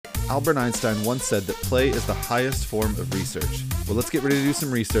Albert Einstein once said that play is the highest form of research. Well, let's get ready to do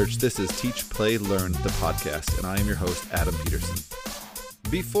some research. This is Teach, Play, Learn, the podcast, and I am your host, Adam Peterson.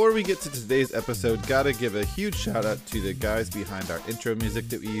 Before we get to today's episode, gotta give a huge shout out to the guys behind our intro music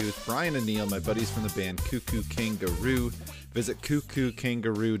that we use, Brian and Neil, my buddies from the band Cuckoo Kangaroo. Visit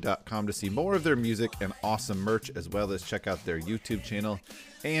cuckookangaroo.com to see more of their music and awesome merch, as well as check out their YouTube channel.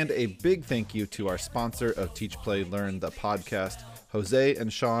 And a big thank you to our sponsor of Teach, Play, Learn, the podcast, Jose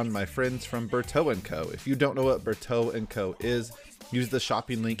and Sean, my friends from Berteau & Co. If you don't know what Berteau & Co. is, use the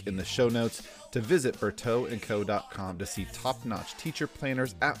shopping link in the show notes to visit berteauandco.com to see top-notch teacher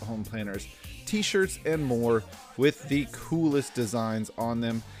planners, at-home planners, t-shirts, and more with the coolest designs on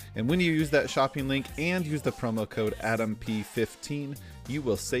them. And when you use that shopping link and use the promo code ADAMP15, you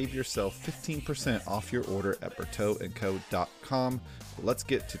will save yourself 15% off your order at berteauandco.com. Let's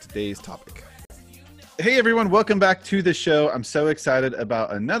get to today's topic. Hey everyone, welcome back to the show. I'm so excited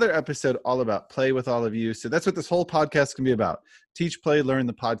about another episode all about play with all of you. So that's what this whole podcast can be about. Teach, Play, Learn,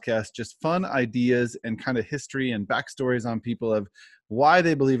 the podcast, just fun ideas and kind of history and backstories on people of why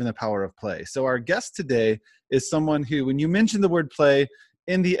they believe in the power of play. So our guest today is someone who, when you mention the word play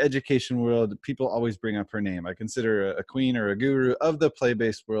in the education world, people always bring up her name. I consider a queen or a guru of the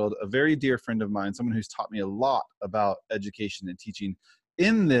play-based world, a very dear friend of mine, someone who's taught me a lot about education and teaching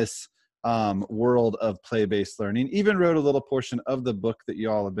in this world of play-based learning, even wrote a little portion of the book that you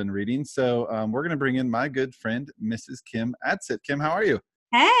all have been reading. So we're going to bring in my good friend, Mrs. Kim Adsit. Kim, how are you?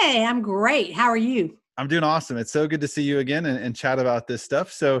 Hey, I'm great. How are you? I'm doing awesome. It's so good to see you again and chat about this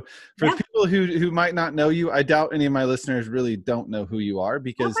stuff. So for people who might not know you, I doubt any of my listeners really don't know who you are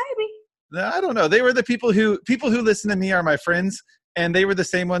because I don't know. They were the people who listen to me are my friends. And they were the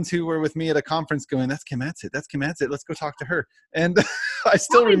same ones who were with me at a conference going, that's Kim Adsit. That's Kim Adsit. Let's go talk to her. And I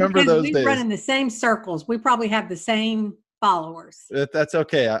still remember those days. We run in the same circles. We probably have the same followers. That's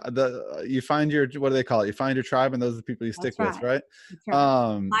okay. You find your, what do they call it? You find your tribe, and those are the people you stick with, right?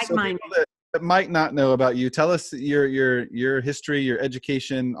 Like-minded. So that might not know about you. Tell us your history, your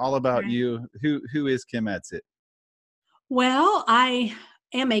education, all about you. Who is Kim Adsit? Well, I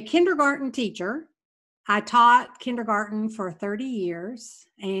am a kindergarten teacher. I taught kindergarten for 30 years,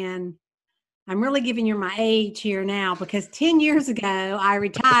 and I'm really giving you my age here now because 10 years ago I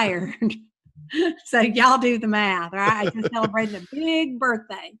retired. So y'all do the math, right? I just celebrated a big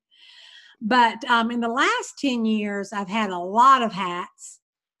birthday. But in the last 10 years, I've had a lot of hats.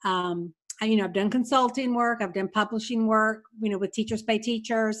 I've done consulting work. I've done publishing work, with Teachers Pay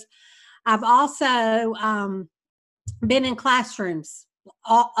Teachers. I've also been in classrooms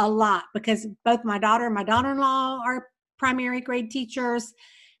a lot because both my daughter and my daughter-in-law are primary grade teachers.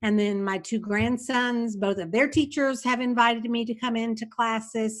 And then my two grandsons, both of their teachers have invited me to come into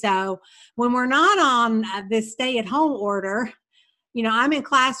classes. So when we're not on this stay-at-home order, I'm in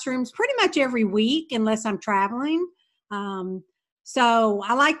classrooms pretty much every week unless I'm traveling. So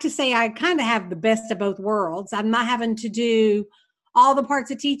I like to say I kind of have the best of both worlds. I'm not having to do all the parts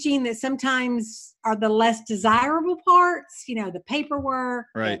of teaching that sometimes are the less desirable parts, the paperwork,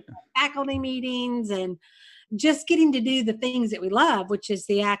 right, the faculty meetings, and just getting to do the things that we love, which is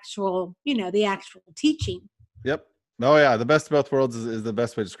the actual teaching. Yep. Oh yeah. The best of both worlds is the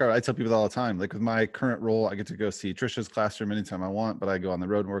best way to describe it. I tell people all the time, like with my current role, I get to go see Trisha's classroom anytime I want, but I go on the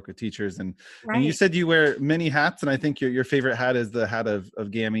road and work with teachers. And you said you wear many hats, and I think your favorite hat is the hat of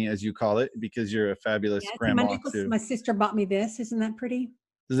Gammy, as you call it, because you're a fabulous grandma too. My sister bought me this. Isn't that pretty?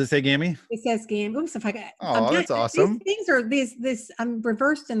 Does it say Gammy? It says Gammy. Oops, if I got. Oh, that's awesome. These things are this. I'm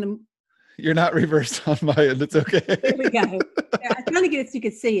reversed in the. You're not reversed on my end. It's okay. There we go. I'm trying to get it so you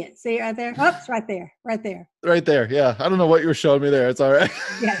could see it. See it right there? Oops, right there. Right there. Right there. Yeah. I don't know what you were showing me there. It's all right.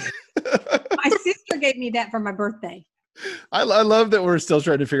 Yes. My sister gave me that for my birthday. I love that we're still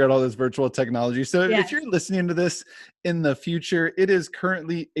trying to figure out all this virtual technology. So if you're listening to this in the future, it is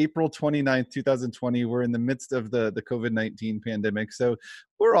currently April 29th, 2020. We're in the midst of the COVID-19 pandemic. So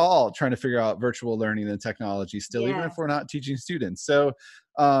we're all trying to figure out virtual learning and technology still, even if we're not teaching students. So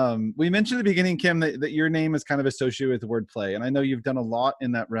we mentioned at the beginning, Kim, that your name is kind of associated with the word play. And I know you've done a lot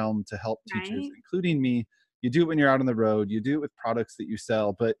in that realm to help teachers, including me. You do it when you're out on the road. You do it with products that you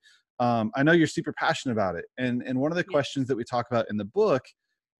sell. But I know you're super passionate about it. And one of the questions that we talk about in the book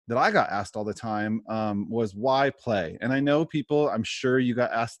that I got asked all the time was why play? And I know people, I'm sure you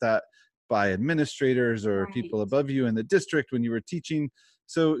got asked that by administrators or people above you in the district when you were teaching.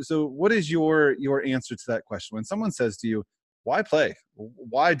 So what is your answer to that question? When someone says to you, why play?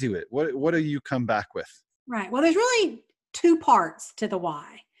 Why do it? What do you come back with? Right. Well, there's really two parts to the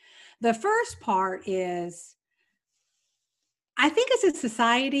why. The first part is, I think as a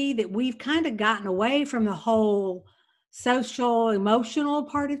society that we've kind of gotten away from the whole social, emotional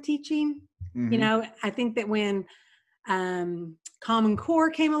part of teaching. Mm-hmm. I think that when Common Core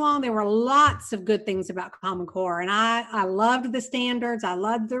came along, there were lots of good things about Common Core. And I loved the standards. I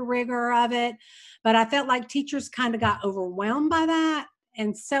loved the rigor of it. But I felt like teachers kind of got overwhelmed by that.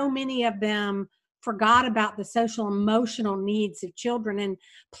 And so many of them forgot about the social emotional needs of children. And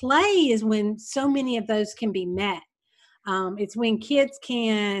play is when so many of those can be met. It's when kids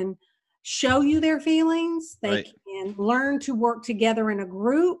can show you their feelings. They can learn to work together in a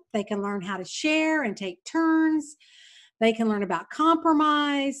group. They can learn how to share and take turns. They can learn about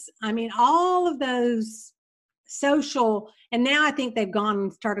compromise. I mean, all of those social, and now I think they've gone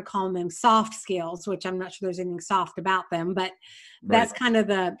and started calling them soft skills, which I'm not sure there's anything soft about them, but that's kind of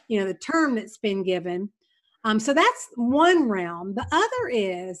the term that's been given. So that's one realm. The other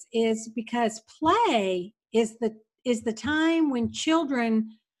is because play is the time when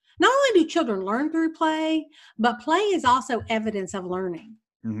children, not only do children learn through play, but play is also evidence of learning.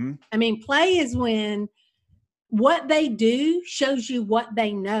 Mm-hmm. I mean, play is when what they do shows you what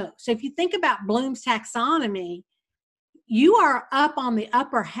they know. So if you think about Bloom's taxonomy, you are up on the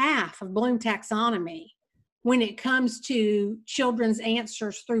upper half of Bloom taxonomy when it comes to children's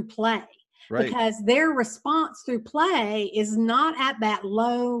answers through play. Right. Because their response through play is not at that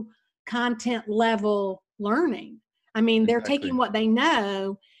low content level learning. I mean, they're taking what they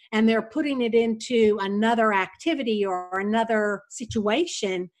know and they're putting it into another activity or another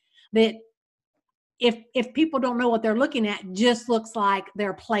situation that if people don't know what they're looking at, just looks like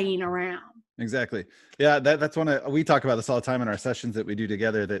they're playing around. Exactly. Yeah, that's we talk about this all the time in our sessions that we do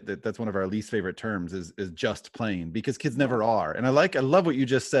together. That's one of our least favorite terms is just playing, because kids never are. And I love what you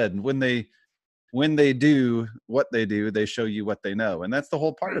just said. When they do what they do, they show you what they know. And that's the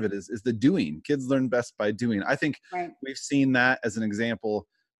whole part of it is the doing. Kids learn best by doing. I think we've seen that as an example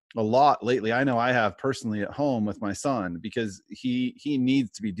a lot lately. I know I have personally at home with my son, because he needs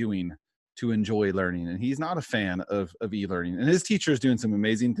to be doing to enjoy learning. And he's not a fan of e-learning. And his teacher is doing some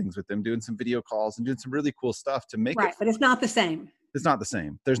amazing things with them, doing some video calls and doing some really cool stuff to make it. But it's not the same. It's not the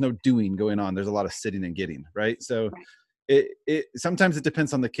same. There's no doing going on. There's a lot of sitting and getting, right? So it sometimes it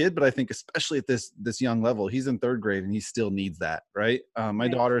depends on the kid, but I think especially at this young level, he's in 3rd grade and he still needs that, right? My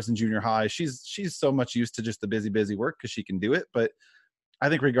daughter is in junior high. She's so much used to just the busy work because she can do it. But I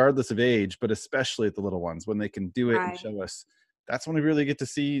think regardless of age, but especially at the little ones, when they can do it and show us, that's when we really get to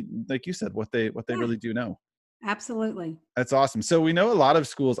see, like you said, what they really do know. Absolutely. That's awesome. So we know a lot of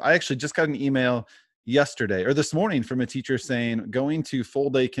schools. I actually just got an email yesterday or this morning from a teacher saying, going to full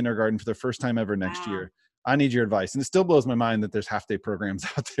day kindergarten for the first time ever next year. I need your advice. And it still blows my mind that there's half day programs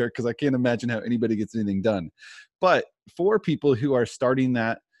out there, because I can't imagine how anybody gets anything done. But for people who are starting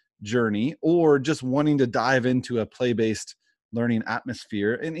that journey or just wanting to dive into a play-based learning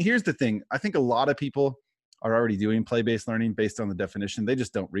atmosphere. And here's the thing. I think a lot of people are already doing play-based learning based on the definition. They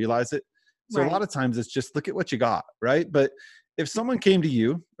just don't realize it. So a lot of times it's just look at what you got, right? But if someone came to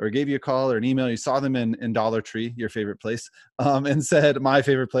you or gave you a call or an email, you saw them in Dollar Tree, your favorite place, and said, my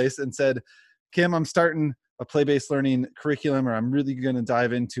favorite place, and said, Kim, I'm starting a play-based learning curriculum, or I'm really going to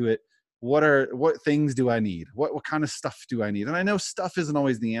dive into it. What things do I need? What kind of stuff do I need? And I know stuff isn't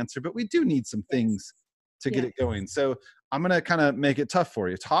always the answer, but we do need some things to get it going. So I'm going to kind of make it tough for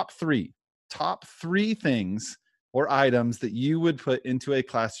you. Top three things or items that you would put into a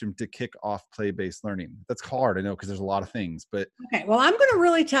classroom to kick off play-based learning. That's hard, I know, because there's a lot of things, but. Okay, well, I'm going to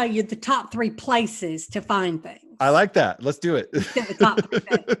really tell you the top 3 places to find things. I like that. Let's do it. The top 3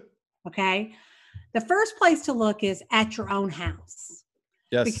 things. Okay. The first place to look is at your own house.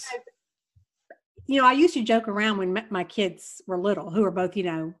 Yes. Because, I used to joke around when my kids were little, who are both,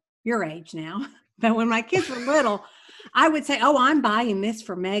 your age now. But when my kids were little, I would say, oh, I'm buying this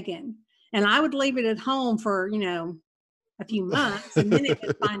for Megan. And I would leave it at home for, a few months, and then it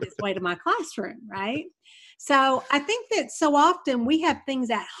would find its way to my classroom, right? So I think that so often we have things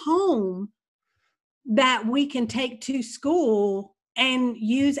at home that we can take to school and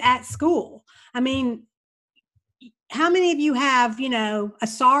use at school. I mean, how many of you have, a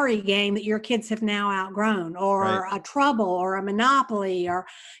sorry game that your kids have now outgrown, or a Trouble, or a Monopoly, or,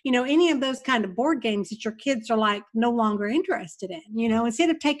 any of those kind of board games that your kids are like no longer interested in, instead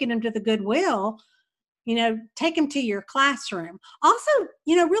of taking them to the Goodwill, take them to your classroom. Also,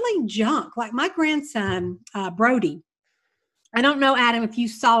 really junk, like my grandson, Brody. I don't know, Adam, if you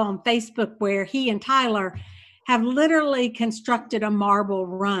saw on Facebook where he and Tyler have literally constructed a marble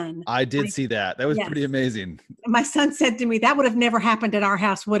run. I did see that. That was pretty amazing. My son said to me, that would have never happened at our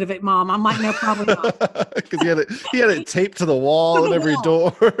house, would have it, Mom? I'm like, no, probably not. Because he had it taped to the wall and every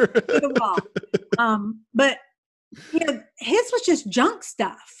door. To the wall. But, his was just junk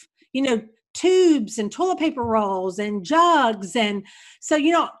stuff. tubes and toilet paper rolls and jugs. And so,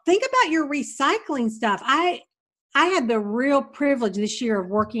 think about your recycling stuff. I had the real privilege this year of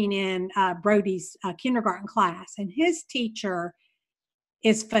working in Brody's kindergarten class, and his teacher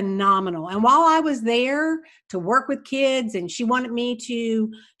is phenomenal. And while I was there to work with kids, and she wanted me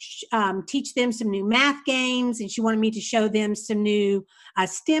to teach them some new math games, and she wanted me to show them some new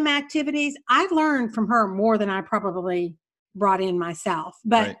STEM activities, I learned from her more than I probably brought in myself.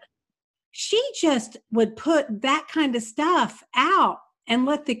 But Right. she just would put that kind of stuff out and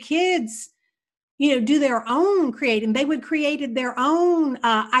let the kids do their own creating. They would created their own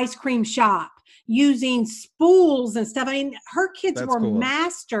ice cream shop using spools and stuff. I mean, her kids That's were cool.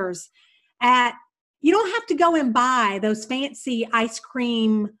 masters at, you don't have to go and buy those fancy ice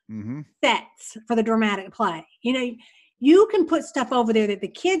cream sets for the dramatic play. You can put stuff over there that the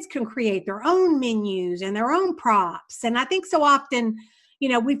kids can create their own menus and their own props. And I think so often,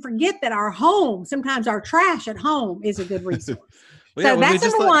 we forget that our home, sometimes our trash at home is a good resource. Well, yeah, so that's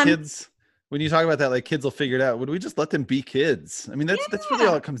number one. Kids, when you talk about that, like kids will figure it out. Would we just let them be kids? I mean, that's really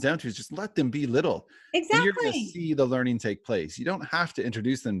all it comes down to, is just let them be little. Exactly. And you're going to see the learning take place. You don't have to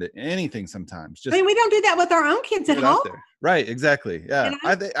introduce them to anything sometimes. Just, we don't do that with our own kids at home. Right, exactly. Yeah.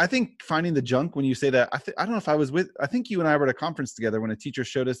 I think finding the junk, when you say that, I don't know if I think you and I were at a conference together when a teacher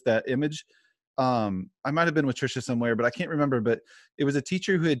showed us that image. I might have been with Trisha somewhere, but I can't remember. But it was a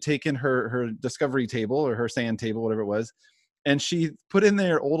teacher who had taken her discovery table or her sand table, whatever it was, and she put in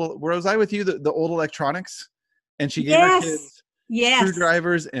there where was I with you, the old electronics, and she gave her kids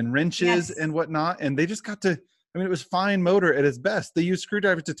screwdrivers and wrenches and whatnot, and they just got to, I mean, it was fine motor at its best. They used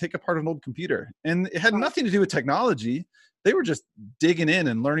screwdrivers to take apart an old computer, and it had nothing to do with technology. They were just digging in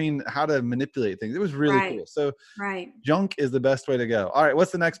and learning how to manipulate things. It was really cool. So junk is the best way to go. All right,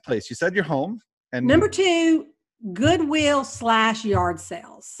 what's the next place? You said your home. And number 2, Goodwill / yard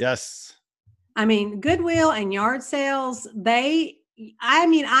sales. Yes. I mean, Goodwill and yard sales, I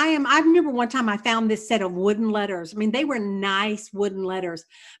remember one time I found this set of wooden letters. I mean, they were nice wooden letters,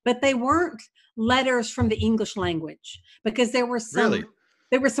 but they weren't letters from the English language, because there were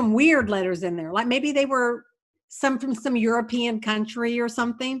some weird letters in there. Like maybe they were some from some European country or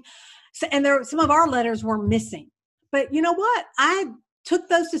something. So, and some of our letters were missing. But you know what? I took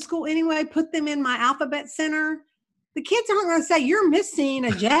those to school anyway, put them in my alphabet center. The kids aren't going to say, you're missing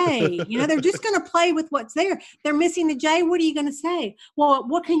a J. They're just going to play with what's there. They're missing a J. What are you going to say? Well,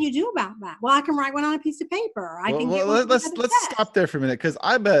 what can you do about that? Well, I can write one on a piece of paper. Let's stop there for a minute, because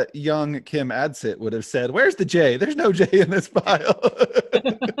I bet young Kim Adsit would have said, where's the J? There's no J in this file.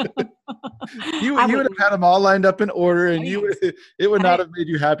 You would have had them all lined up in order, and it would not have made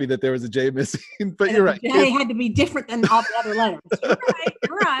you happy that there was a J missing. But you're right. The J had to be different than all the other letters.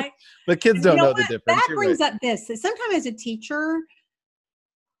 You're right. But kids don't know the difference. That brings up this. Sometimes as a teacher,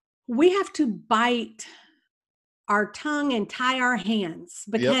 we have to bite our tongue and tie our hands,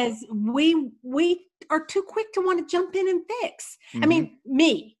 because we are too quick to want to jump in and fix. I mean,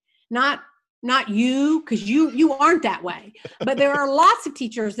 me, not you, because you aren't that way. But there are lots of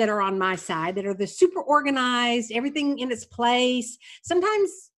teachers that are on my side that are the super organized, everything in its place.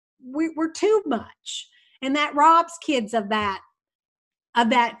 Sometimes we're too much, and that robs kids of that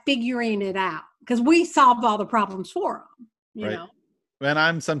figuring it out, because we solve all the problems for them. You know. And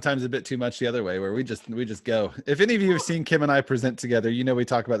I'm sometimes a bit too much the other way, where we just go. If any of you have seen Kim and I present together, we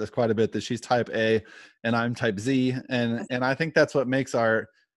talk about this quite a bit, that she's type A and I'm type Z, and I think that's what makes our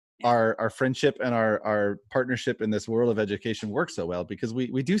friendship and our partnership in this world of education work so well, because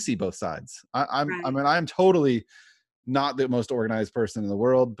we do see both sides. I'm totally not the most organized person in the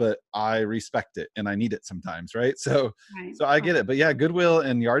world, but I respect it and I need it sometimes. Right. So I get it. But yeah, Goodwill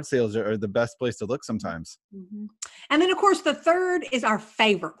and yard sales are the best place to look sometimes. And then of course, the third is our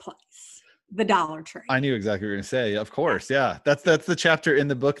favorite place, the Dollar Tree. I knew exactly what you were going to say. Of course. Yeah. That's the chapter in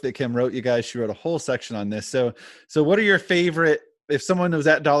the book that Kim wrote, you guys. She wrote a whole section on this. So what are your favorite, if someone was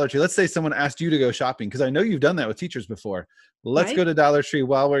at Dollar Tree, let's say someone asked you to go shopping, because I know you've done that with teachers before. Let's go to Dollar Tree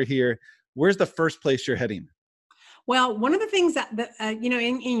while we're here. Where's the first place you're heading? Well, one of the things that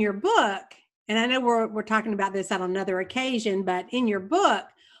in your book, and I know we're talking about this on another occasion, but in your book,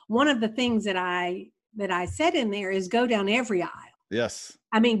 one of the things that I said in there is go down every aisle. Yes.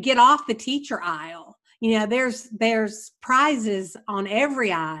 I mean, get off the teacher aisle. There's prizes on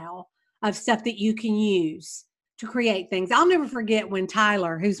every aisle of stuff that you can use to create things. I'll never forget when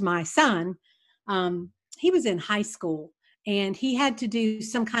Tyler, who's my son, he was in high school, and he had to do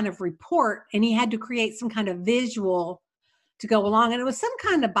some kind of report, and he had to create some kind of visual to go along. And it was some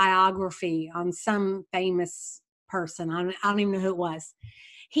kind of biography on some famous person. I don't even know who it was.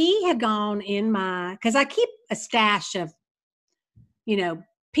 He had gone in because I keep a stash of,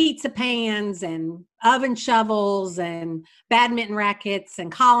 pizza pans and oven shovels and badminton rackets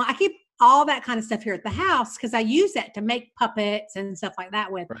and column. I keep all that kind of stuff here at the house because I use that to make puppets and stuff like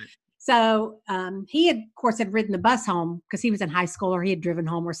that with. Right. So he had, of course, had ridden the bus home because he was in high school or he had driven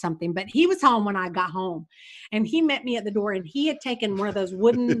home or something. But he was home when I got home, and he met me at the door. And he had taken one of those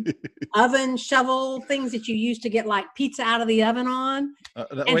wooden oven shovel things that you use to get like pizza out of the oven on,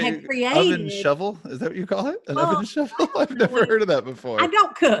 and had created oven shovel. Is that what you call it? An oven shovel? I've never heard of that before. I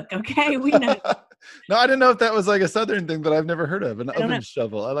don't cook. Okay, we know. No, I didn't know if that was like a Southern thing that I've never heard of. An oven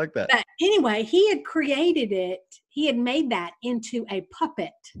shovel. I like that. But anyway, he had created it. He had made that into a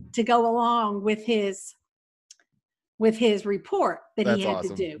puppet to go along with his report that he had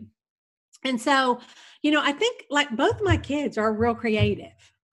to do. And so, I think like both my kids are real creative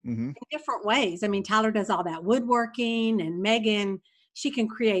in different ways. I mean, Tyler does all that woodworking, and Megan, she can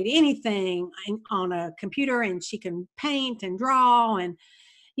create anything on a computer, and she can paint and draw. And,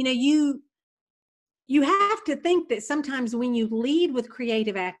 you have to think that sometimes when you lead with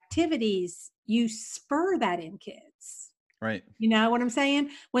creative activities, you spur that in kids. Right. You know what I'm saying?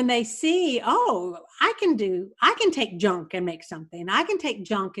 When they see, oh, I can take junk and make something. I can take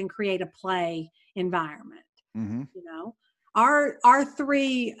junk and create a play environment. Our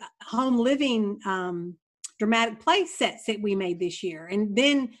 3 home living dramatic play sets that we made this year. And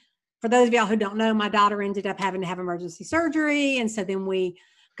then for those of y'all who don't know, my daughter ended up having to have emergency surgery. And so then we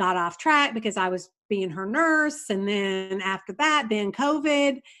got off track because I was being her nurse. And then after that, then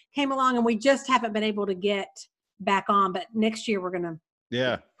COVID came along, and we just haven't been able to get back on. But next year we're going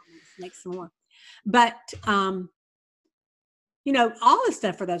to make some more. But, all the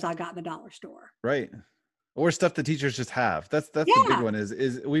stuff for those I got in the dollar store. Right. Or stuff that teachers just have. That's the big one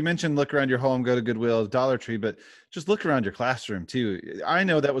is we mentioned look around your home, go to Goodwill, Dollar Tree, but just look around your classroom too. I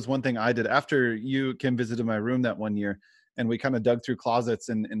know that was one thing I did after you, Kim, visited my room that one year. And we kind of dug through closets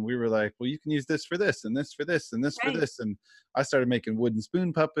and we were like, well, you can use this for this and this for this and this for this. And I started making wooden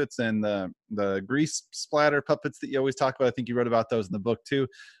spoon puppets and the grease splatter puppets that you always talk about. I think you wrote about those in the book too.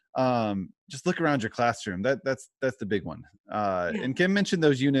 Just look around your classroom. That's the big one. And Kim mentioned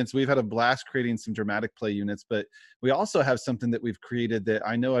those units. We've had a blast creating some dramatic play units, but we also have something that we've created that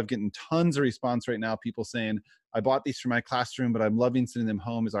I know I've gotten tons of response right now. People saying, I bought these for my classroom, but I'm loving sending them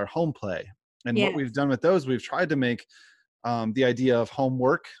home, is our home play. And what we've done with those, we've tried to make the idea of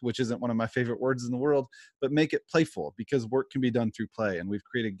homework, which isn't one of my favorite words in the world, but make it playful because work can be done through play. And we've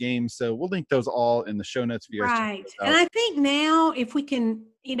created games. So we'll link those all in the show notes for you guys. Right. And I think now if we can,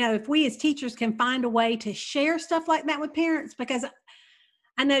 if we as teachers can find a way to share stuff like that with parents, because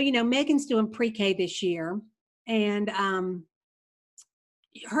I know, Megan's doing pre-K this year, and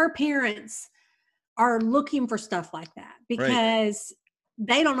her parents are looking for stuff like that because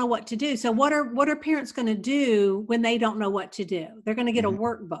they don't know what to do. So what are parents going to do when they don't know what to do? They're going to get a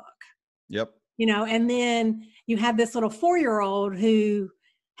workbook. Yep. And then you have this little 4-year-old who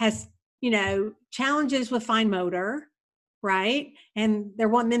has, challenges with fine motor, right? And they're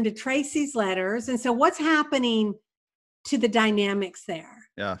wanting them to trace these letters. And so what's happening to the dynamics there?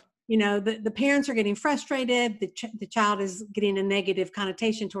 Yeah. The parents are getting frustrated. The child is getting a negative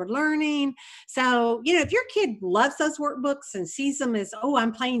connotation toward learning. So, if your kid loves those workbooks and sees them as, oh,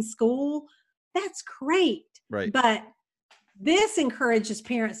 I'm playing school, that's great. Right. But this encourages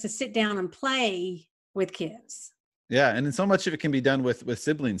parents to sit down and play with kids. Yeah. And so much of it can be done with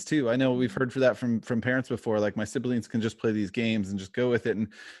siblings too. I know we've heard for that from parents before, like my siblings can just play these games and just go with it. And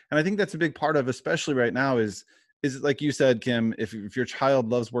I think that's a big part of, especially right now, is like you said, Kim, if your child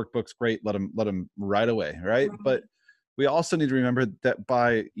loves workbooks, great, let them right away. Right. But we also need to remember that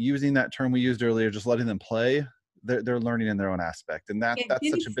by using that term we used earlier, just letting them play, they're learning in their own aspect. And that's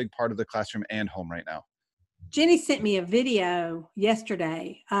such a big part of the classroom and home right now. Jenny sent me a video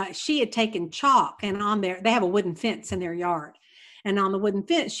yesterday. She had taken chalk, and on there, they have a wooden fence in their yard. And on the wooden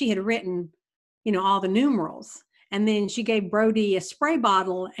fence, she had written, all the numerals. And then she gave Brody a spray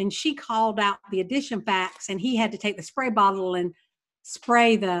bottle, and she called out the addition facts, and he had to take the spray bottle and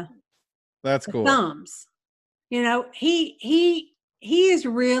spray the cool. thumbs. He has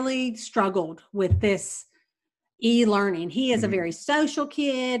really struggled with this e-learning. He is a very social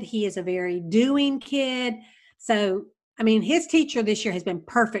kid. He is a very doing kid. So, his teacher this year has been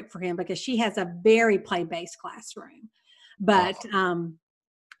perfect for him because she has a very play-based classroom. But,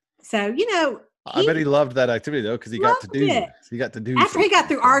 I bet he loved that activity though, because he got to do after he got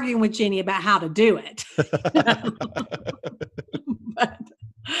through arguing with Jenny about how to do it.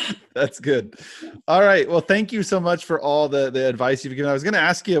 That's good. All right. Well, thank you so much for all the advice you've given. I was going to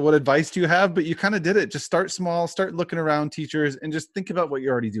ask you what advice do you have, but you kind of did it. Just start small, start looking around teachers, and just think about what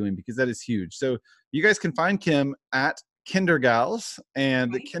you're already doing, because that is huge. So you guys can find Kim at Kindergals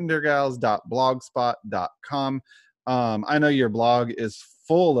and kindergals.blogspot.com. I know your blog is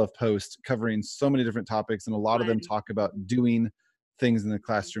full of posts covering so many different topics, and a lot of them talk about doing things in the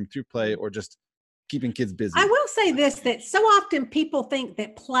classroom through play or just keeping kids busy. I will say this, that so often people think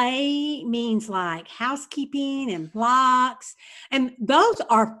that play means like housekeeping and blocks, and those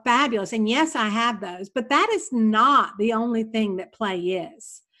are fabulous. And yes, I have those, but that is not the only thing that play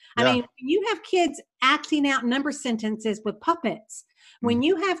is. I mean, when you have kids acting out number sentences with puppets, when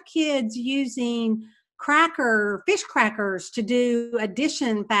you have kids using fish crackers to do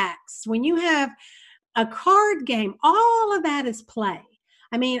addition facts, when you have a card game, all of that is play.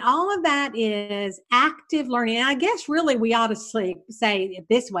 I mean, all of that is active learning. And I guess really we ought to say it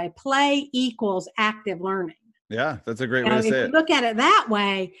this way: play equals active learning. Yeah, that's a great way to say it. If we look at it that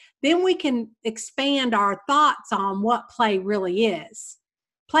way, then we can expand our thoughts on what play really is.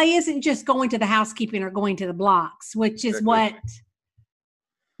 Play isn't just going to the housekeeping or going to the blocks, which is what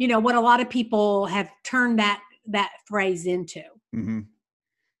a lot of people have turned that phrase into. Mm-hmm.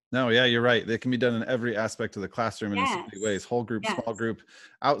 No, yeah, you're right. They can be done in every aspect of the classroom in so many ways: whole group, small group,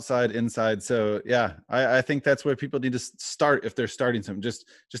 outside, inside. So yeah, I think that's where people need to start if they're starting something. Just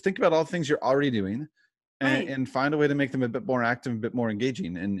think about all the things you're already doing and find a way to make them a bit more active, a bit more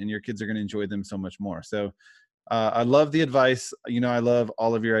engaging, and your kids are going to enjoy them so much more. So I love the advice. I love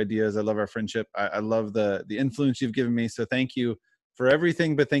all of your ideas. I love our friendship. I love the influence you've given me. So thank you for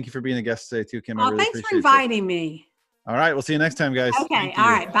everything, but thank you for being a guest today too, Kim. I really thanks for inviting me. All right. We'll see you next time, guys. Okay. All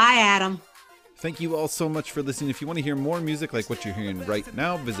right. Bye, Adam. Thank you all so much for listening. If you want to hear more music like what you're hearing right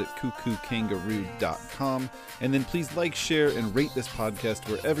now, visit cuckookangaroo.com. And then please like, share, and rate this podcast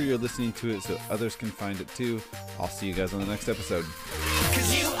wherever you're listening to it so others can find it too. I'll see you guys on the next episode.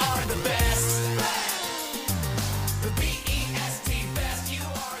 'Cause you are the best.